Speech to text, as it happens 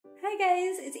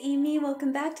guys, it's Amy.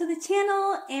 Welcome back to the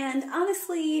channel. And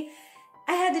honestly,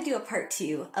 I had to do a part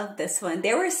 2 of this one.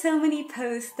 There were so many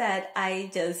posts that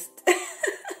I just,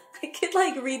 I could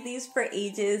like read these for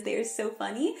ages. They're so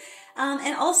funny.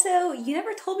 And also, you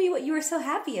never told me what you were so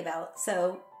happy about.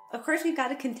 So of course we've got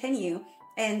to continue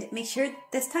and make sure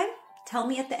this time, tell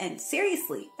me at the end.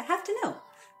 Seriously, I have to know.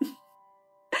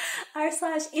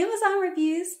 r/Amazon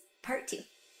reviews part 2.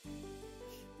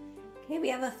 Okay, we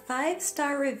have a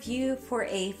 5-star review for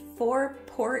a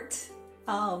 4-port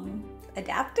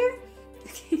adapter.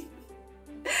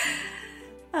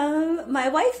 My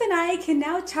wife and I can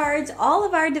now charge all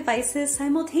of our devices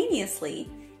simultaneously.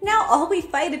 Now all we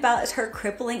fight about is her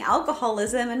crippling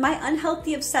alcoholism and my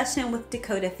unhealthy obsession with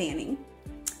Dakota fanning.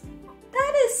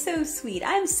 That is so sweet.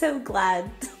 I'm so glad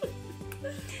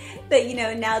that, you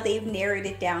know, now they've narrowed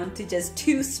it down to just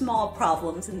 2 small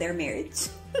problems in their marriage.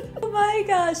 Oh my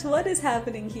gosh, what is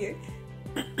happening here?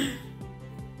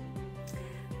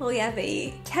 Well, we have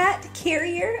a cat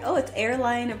carrier. Oh, it's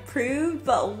airline approved,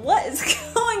 but what is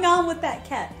going on with that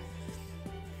cat?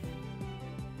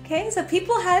 Okay, so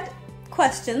people had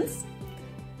questions.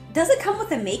 Does it come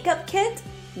with a makeup kit?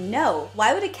 No.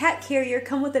 Why would a cat carrier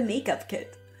come with a makeup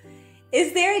kit?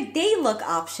 Is there a day look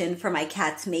option for my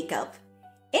cat's makeup?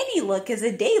 Any look is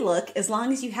a day look as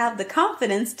long as you have the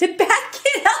confidence to back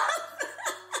it up.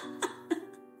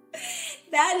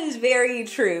 That is very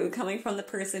true, coming from the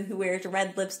person who wears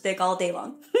red lipstick all day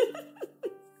long.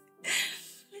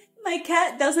 My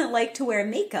cat doesn't like to wear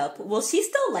makeup. Will she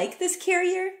still like this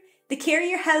carrier? The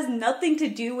carrier has nothing to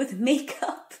do with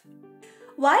makeup.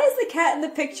 Why is the cat in the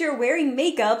picture wearing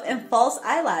makeup and false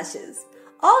eyelashes?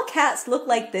 All cats look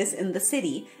like this in the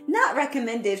city. Not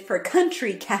recommended for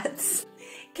country cats.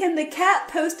 Can the cat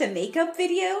post a makeup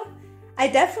video? I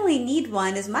definitely need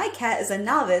one as my cat is a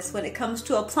novice when it comes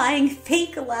to applying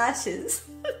fake lashes.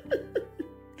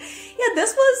 Yeah,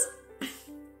 this was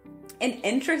an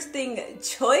interesting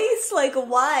choice. Like,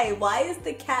 why? Why is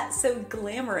the cat so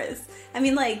glamorous? I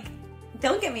mean, like,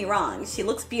 don't get me wrong, she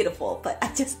looks beautiful, but I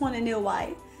just want to know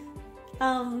why.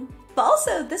 But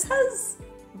also, this has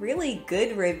really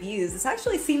good reviews. This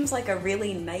actually seems like a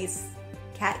really nice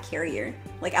cat carrier,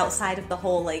 like outside of the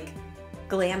whole like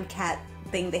Glam Cat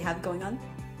thing they have going on.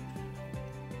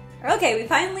 Okay, we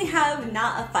finally have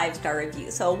not a 5-star review,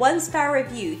 so a 1-star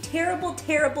review. Terrible,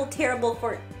 terrible, terrible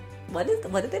for what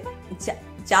did they buy?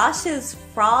 Josh's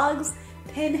frogs,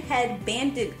 pinhead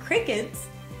banded crickets,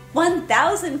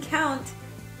 1,000 count.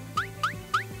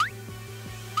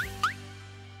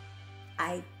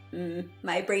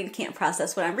 My brain can't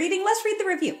process what I'm reading. Let's read the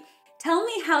review. Tell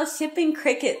me how shipping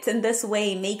crickets in this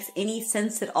way makes any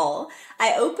sense at all.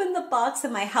 I opened the box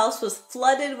and my house was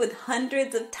flooded with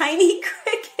hundreds of tiny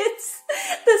crickets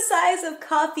the size of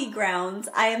coffee grounds.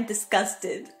 I am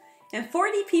disgusted. And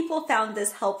 40 people found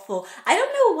this helpful. I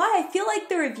don't know why. I feel like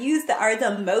the reviews that are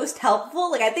the most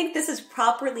helpful, like I think this is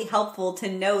properly helpful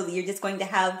to know that you're just going to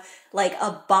have like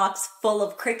a box full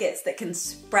of crickets that can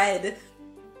spread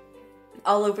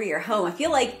all over your home. I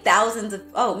feel like thousands of,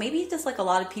 oh, maybe just like a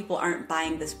lot of people aren't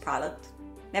buying this product.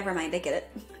 Never mind, I get it.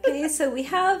 Okay, so we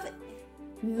have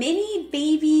mini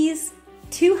babies,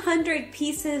 200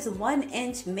 pieces,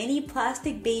 1-inch mini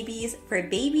plastic babies for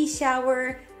baby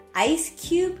shower, ice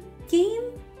cube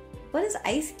game? What is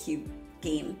ice cube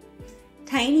game?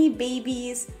 Tiny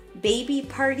babies, baby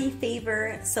party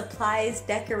favor, supplies,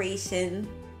 decoration.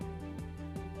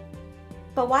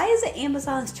 But why is it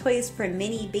Amazon's choice for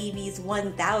mini babies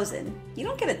 1,000? You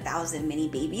don't get 1,000 mini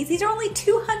babies. These are only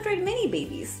 200 mini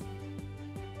babies.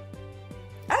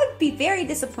 I would be very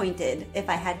disappointed if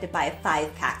I had to buy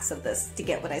 5 packs of this to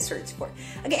get what I searched for.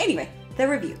 Okay, anyway, the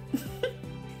review.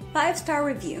 5-star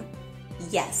review.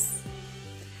 Yes.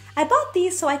 I bought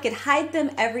these so I could hide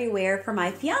them everywhere for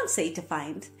my fiancé to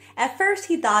find. At first,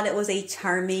 he thought it was a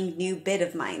charming new bit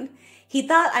of mine. He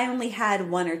thought I only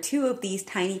had 1 or 2 of these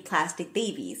tiny plastic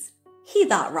babies. He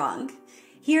thought wrong.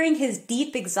 Hearing his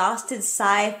deep, exhausted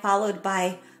sigh followed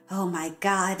by, oh my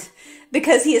God,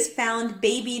 because he has found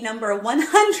baby number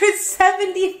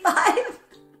 175.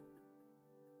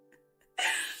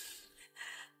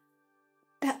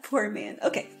 That poor man.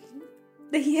 Okay.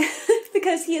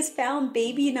 Because he has found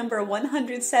baby number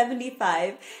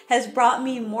 175 has brought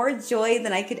me more joy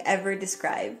than I could ever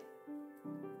describe.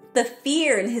 The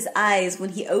fear in his eyes when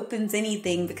he opens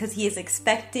anything because he is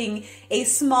expecting a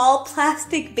small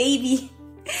plastic baby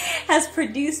has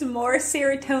produced more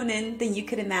serotonin than you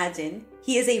could imagine.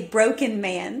 He is a broken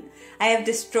man. I have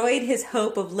destroyed his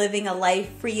hope of living a life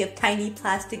free of tiny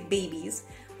plastic babies.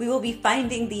 We will be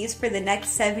finding these for the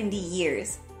next 70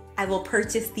 years. I will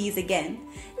purchase these again.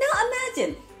 Now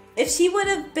imagine, If she would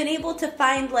have been able to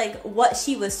find like what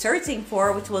she was searching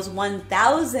for, which was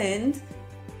 1,000,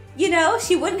 you know,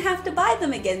 she wouldn't have to buy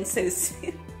them again so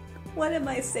soon. What am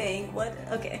I saying? What?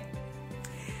 Okay.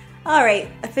 All right.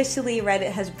 Officially,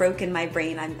 Reddit has broken my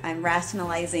brain. I'm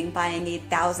rationalizing buying a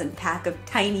 1,000 pack of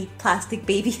tiny plastic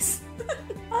babies.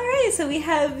 All right. So we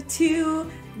have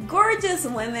two gorgeous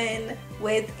women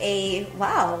with a,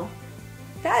 wow,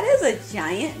 that is a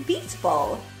giant beach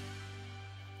ball.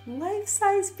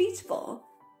 Life-size beach ball.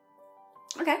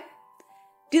 Okay.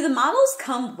 Do the models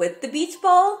come with the beach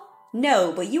ball?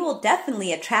 No, but you will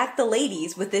definitely attract the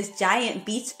ladies with this giant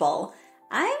beach ball.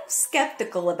 I'm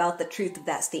skeptical about the truth of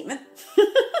that statement.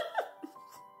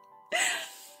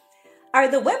 Are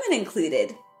the women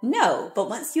included? No, but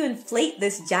once you inflate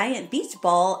this giant beach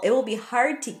ball, it will be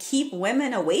hard to keep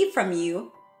women away from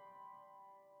you.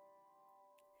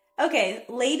 Okay,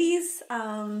 ladies,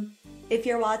 if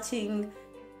you're watching,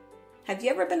 have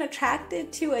you ever been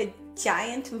attracted to a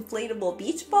giant inflatable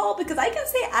beach ball? Because I can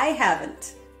say I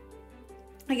haven't.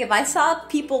 Like, if I saw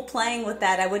people playing with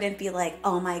that, I wouldn't be like,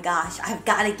 oh my gosh, I've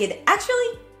got to get it.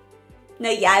 Actually, no,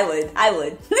 yeah, I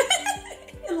would.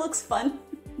 It looks fun.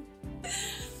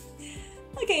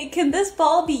 Okay, can this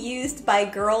ball be used by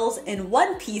girls in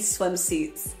one-piece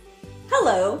swimsuits?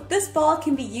 Hello, this ball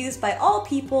can be used by all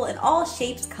people in all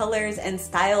shapes, colors, and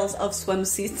styles of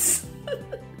swimsuits.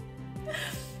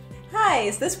 Hi,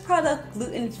 is this product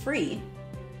gluten-free?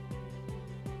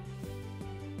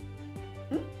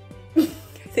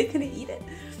 Are they gonna eat it?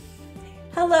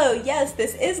 Hello, yes,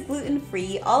 this is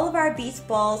gluten-free. All of our beach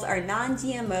balls are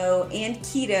non-GMO and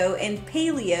keto and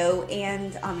paleo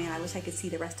and, oh man, I wish I could see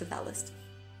the rest of that list.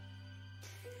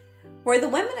 Were the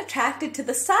women attracted to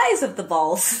the size of the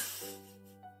balls?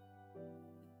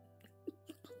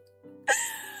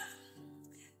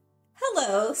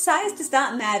 Hello, size does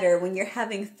not matter when you're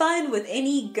having fun with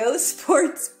any Go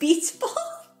Sports beach ball.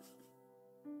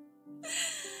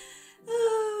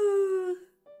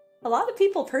 A lot of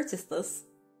people purchased this.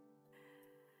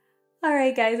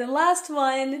 Alright guys, and last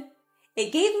one.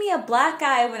 It gave me a black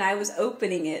eye when I was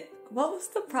opening it. What was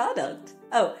the product?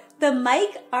 Oh, the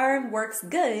mic arm works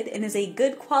good and is a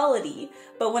good quality,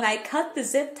 but when I cut the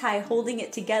zip tie holding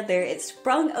it together, it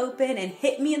sprung open and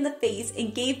hit me in the face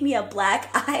and gave me a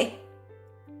black eye.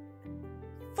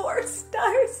 4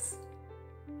 stars.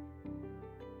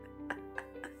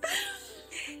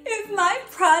 If my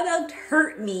product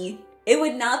hurt me, it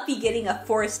would not be getting a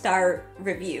 4-star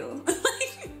review.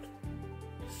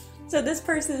 So this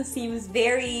person seems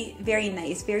very, very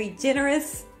nice, very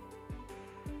generous.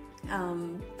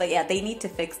 But yeah, they need to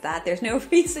fix that. There's no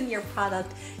reason your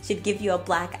product should give you a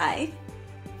black eye.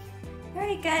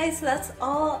 Alright guys, so that's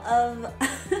all of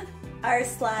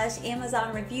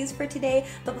r/Amazon reviews for today.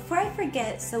 But before I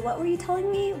forget, so what were you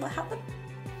telling me? What happened?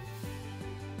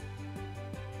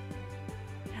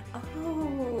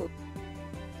 Oh.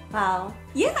 Wow.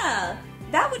 Yeah,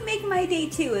 that would make my day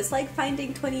too. It's like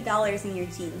finding $20 in your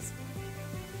jeans.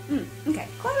 Okay,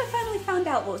 glad I finally found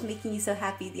out what was making you so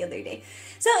happy the other day.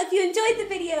 So if you enjoyed the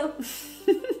video,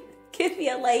 give me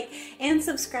a like and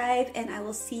subscribe, and I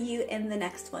will see you in the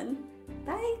next one.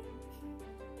 Bye!